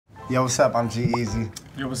Yo, what's up? I'm G-Eazy.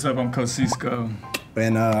 Yo, what's up? I'm Kossisko.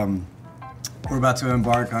 And we're about to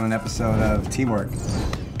embark on an episode of Teamwork.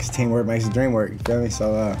 Because teamwork makes the dream work, you feel me?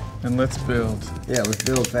 So, and let's build. Yeah, let's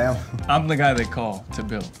build, fam. I'm the guy they call to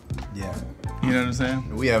build. Yeah. You know what I'm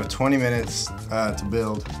saying? We have 20 minutes to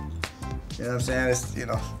build. You know what I'm saying? It's, you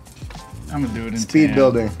know. I'm gonna do it in speed 10.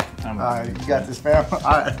 building. All right, you got this, fam. All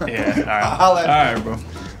right. Yeah, all right. All right, bro.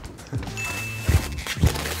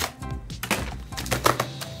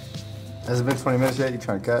 Has it been 20 minutes yet? You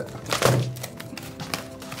trying to cut?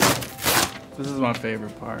 This is my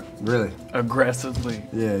favorite part. Really? Aggressively.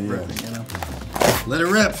 Yeah, yeah. Ripping, you know? Let it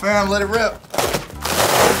rip, fam. Let it rip.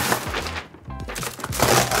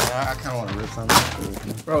 I kind of want to rip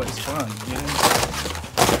something. Bro, it's fun. You know?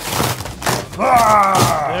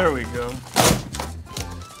 Ah! There we go.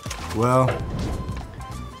 Well,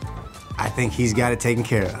 I think he's got it taken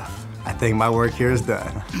care of. I think my work here is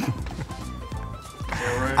done.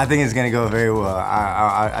 Right? I think it's gonna go very well.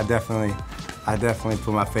 I definitely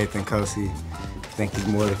put my faith in Kossi. I think he's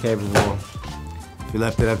more than capable. If you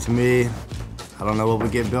left it up to me, I don't know what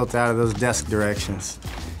would get built out of those desk directions.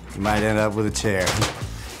 You might end up with a chair.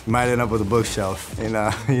 You might end up with a bookshelf. You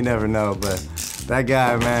know, you never know. But that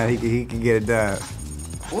guy, man, he can get it done.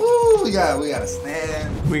 Woo! We got a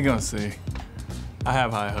stand. We gonna see. I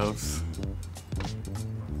have high hopes.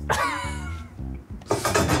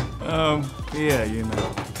 Yeah, you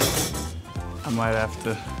know, I might have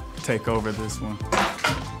to take over this one,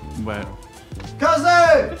 but.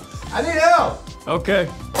 Cousin! I need help! Okay.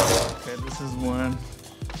 Okay, this is one.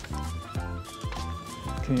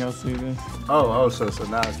 Can y'all see this? Oh, so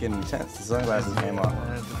now it's getting intense. The sunglasses came off.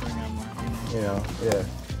 I had to bring out my, you know, yeah.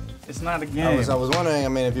 It's not a game. I was wondering, I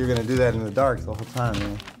mean, if you were gonna do that in the dark the whole time,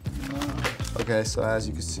 man. No. Okay, so as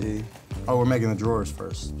you can see, oh, we're making the drawers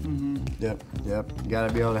first. Mm-hmm. Yep. You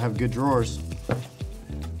gotta be able to have good drawers.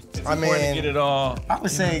 It's important to get it all. I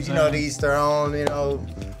would say, you know, to each their own, you know,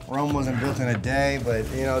 Rome wasn't built in a day, but,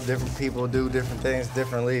 you know, different people do different things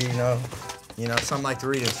differently, you know. You know, some like to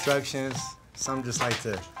read instructions, some just like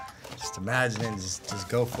to just imagine and just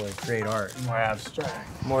go for it, create art. More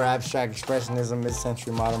abstract. More abstract expressionism,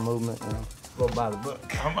 mid-century modern movement, you know. Go by the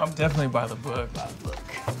book. I'm definitely by the book.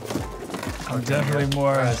 I'm definitely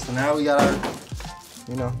more. All right, so now we got our,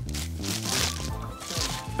 you know.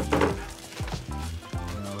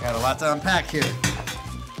 We got a lot to unpack here.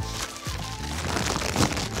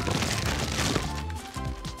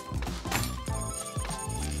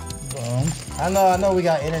 Boom. I know we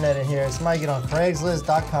got internet in here. Somebody get on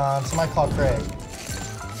Craigslist.com. Somebody call Craig.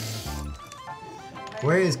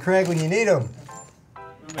 Where is Craig when you need him?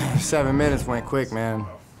 7 minutes went quick, man.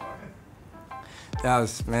 That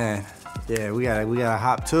was, man. Yeah, we gotta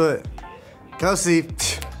hop to it. Kossi,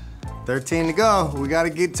 13 to go. We gotta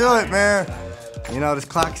get to it, man. You know, this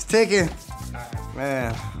clock is ticking.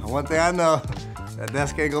 Man, one thing I know, that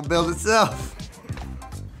desk ain't gonna build itself.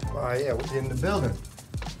 All right, yeah, we're getting the building.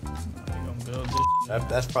 We gonna build this.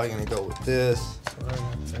 That's probably gonna go with this.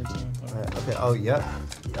 Right, okay, oh, yep.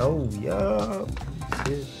 Oh, yep. All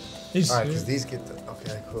right, because these get the,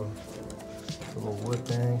 okay, cool. The little wood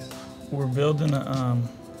things. We're building a,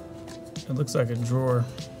 it looks like a drawer.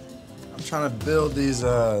 I'm trying to build these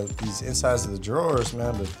insides of the drawers,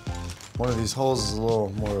 man, but one of these holes is a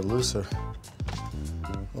little more looser,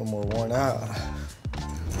 a little more worn out.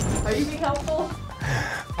 Are you being helpful?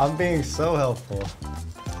 I'm being so helpful.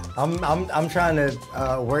 I'm trying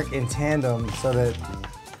to work in tandem so that,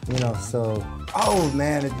 you know, so, oh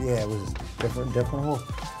man, it was different hole.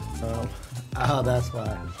 Oh, that's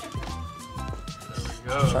why. There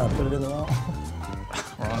we I'm go. trying to put it in the wrong.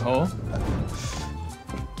 Wrong hole?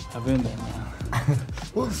 I've been there, man.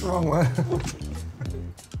 What's the wrong one?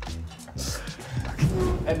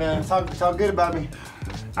 Hey man, talk good about me.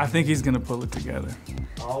 I think he's gonna pull it together.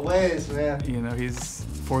 Always, man. You know, he's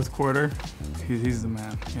fourth quarter. He's the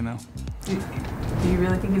man, you know? Do you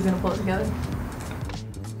really think he's gonna pull it together?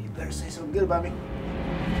 You better say something good about me.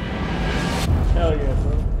 Hell yeah,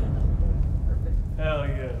 bro. Hell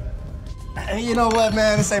yeah. And you know what,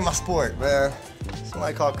 man? This ain't my sport, man.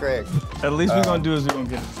 Somebody call Craig. At least we're gonna do is we're gonna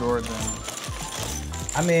get a drawer done.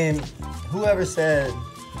 I mean, whoever said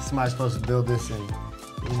somebody's supposed to build this and,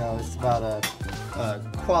 you know, it's about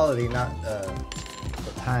quality, not the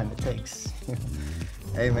time it takes.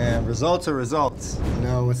 Hey man, results are results. You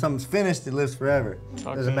know, when something's finished, it lives forever.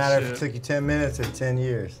 Doesn't matter if it took you 10 minutes or 10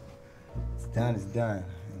 years. It's done, it's done.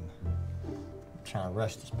 I'm trying to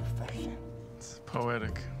rush this perfection. It's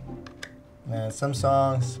poetic. Man, some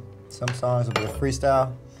songs will be a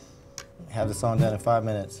freestyle. Have the song done in 5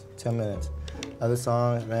 minutes, 10 minutes. Other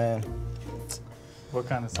songs, man. What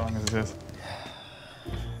kind of song is this?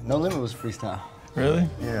 No Limit was freestyle. Really?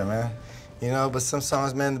 Yeah, man. You know, but some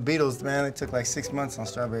songs, man, the Beatles, man, they took like 6 months on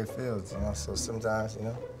Strawberry Fields, you know, so sometimes, you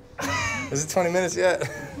know. Is it 20 minutes yet?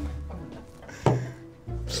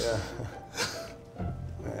 Yeah.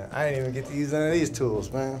 Man, I didn't even get to use none of these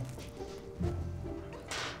tools, man.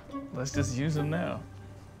 Let's just use them now.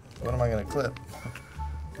 What am I gonna clip?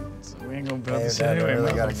 So we ain't gonna build Man, this that anyway.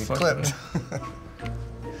 really gotta be motherfucker.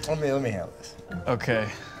 clipped. let me handle this. Okay,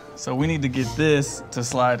 so we need to get this to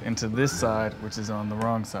slide into this side, which is on the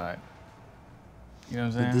wrong side. You know what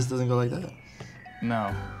I'm saying? But this doesn't go like that?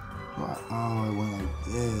 No. Oh, it went like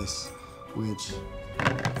this, which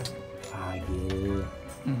I get it.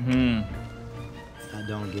 Mm-hmm. I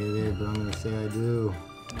don't get it, but I'm gonna say I do.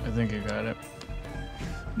 I think you got it.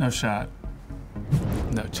 No shot.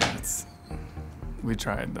 No chance. We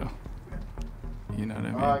tried though. You know what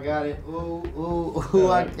I mean? Oh, I got it. Ooh,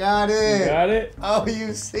 I got it. You got it? Oh,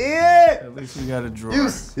 you see it? At least we got a drawer. You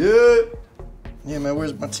see it? Yeah, man,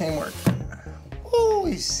 where's my teamwork? Oh,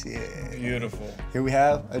 you see it. Beautiful. Here we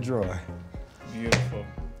have a drawer. Beautiful.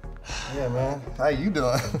 Yeah, man. How you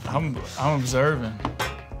doing? I'm observing.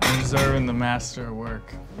 I'm observing the master of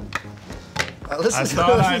work. Let's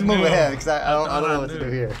thought I move knew. ahead, because I don't thought know I what to knew.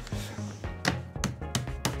 do here.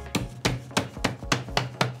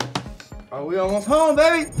 Oh, we almost home,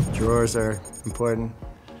 baby. Drawers are important.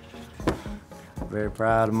 Very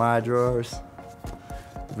proud of my drawers.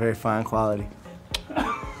 Very fine quality.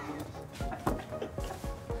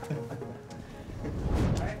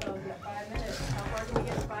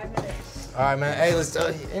 All right, man. Hey, let's.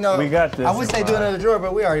 You know, We got this I wish in they do 5. another drawer,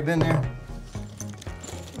 but we already been there.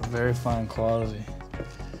 Very fine quality.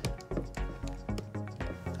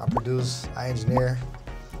 I produce, I engineer,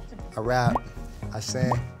 I rap, I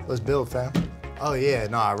sing. Let's build, fam. Oh yeah,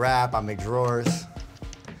 no, I rap, I make drawers.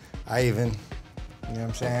 I even, you know what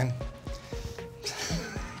I'm saying?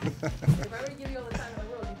 If I were to give you all the time in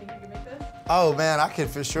the world, do you think you could make this? Oh man, I could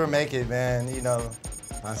for sure make it, man. You know,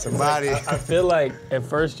 on somebody. I feel like at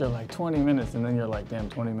first you're like 20 minutes and then you're like, damn,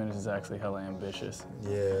 20 minutes is actually hella ambitious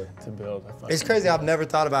Yeah. to build. It's crazy, I've never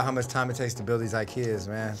thought about how much time it takes to build these IKEAs,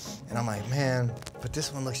 man. And I'm like, man, but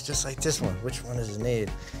this one looks just like this one. Which one does it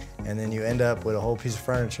need? And then you end up with a whole piece of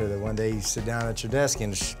furniture that one day you sit down at your desk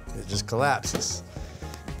and it just collapses.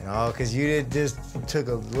 You know, because you took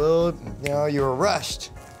a little, you know, you were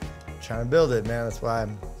rushed trying to build it, man. That's why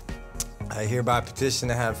I hereby petition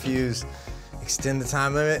to have Fuse extend the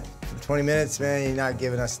time limit from 20 minutes, man. You're not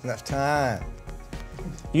giving us enough time.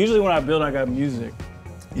 Usually when I build, I got music.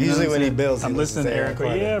 You Usually know what when I'm he saying? builds, I'm he listens listening to to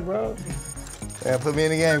Eric. Aaron Yeah, bro. Yeah, put me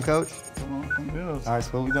in the game, coach. Come on, come build. All right,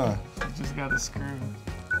 so what we doing? You just got to screw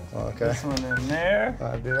Oh, okay. this one in there, All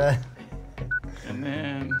right, do that. and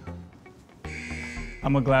then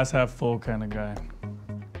I'm a glass half full kind of guy.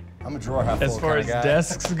 I'm a drawer half full As far kind as of guy.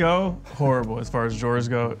 desks go, horrible. As far as drawers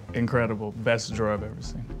go, incredible. Best drawer I've ever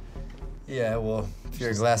seen. Yeah, well, if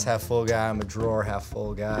you're a glass half full guy, I'm a drawer half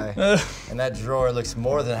full guy. And that drawer looks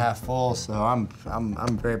more than half full, so I'm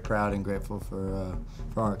very proud and grateful for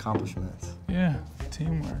our accomplishments. Yeah,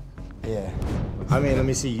 teamwork. Yeah. I mean, let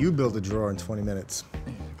me see you build a drawer in 20 minutes.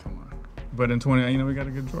 Yeah, come on. But in 20, you know, we got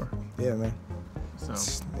a good drawer. Yeah, man. So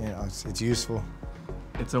You know, it's useful.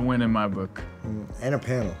 it's a win in my book. And a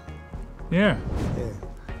panel. Yeah. Yeah.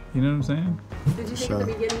 You know what I'm saying? Did you think Sure. at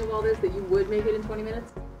the beginning of all this that you would make it in 20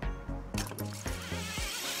 minutes?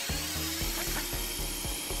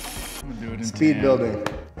 I'm gonna do it in Speed 10. building.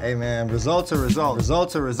 Hey man, results are results.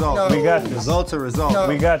 Results are results. No. We got this. Results are results.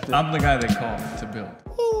 We got this. I'm the guy they call to build.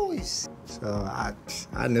 Ooh, so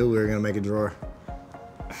I knew we were gonna make a drawer.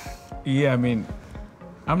 Yeah, I mean,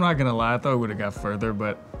 I'm not gonna lie. I thought we would have got further,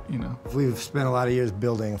 but you know. We've spent a lot of years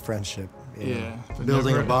building a friendship. you know, Yeah. but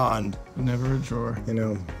building never- a bond. Never a drawer. You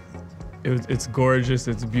know. It's gorgeous.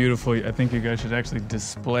 It's beautiful. I think you guys should actually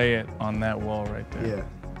display it on that wall right there. Yeah.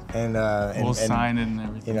 And We'll sign it and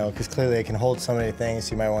everything. You know, because clearly it can hold so many things.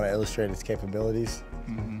 You might want to illustrate its capabilities.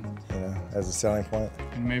 You know, as a selling point.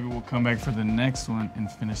 And maybe we'll come back for the next one and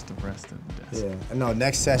finish the rest of the desk. Yeah. And no,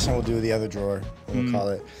 next session we'll do the other drawer. We'll call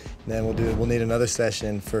it. And then we'll need another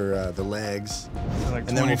session for the legs. Like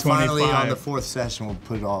And then we'll finally, on the 2025. fourth session, we'll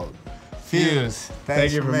put it all. Fuse.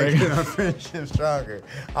 Thank you for making our friendship stronger.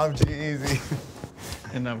 I'm G-Eazy.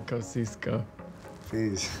 And I'm Kossisko.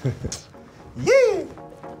 Peace. Yeah!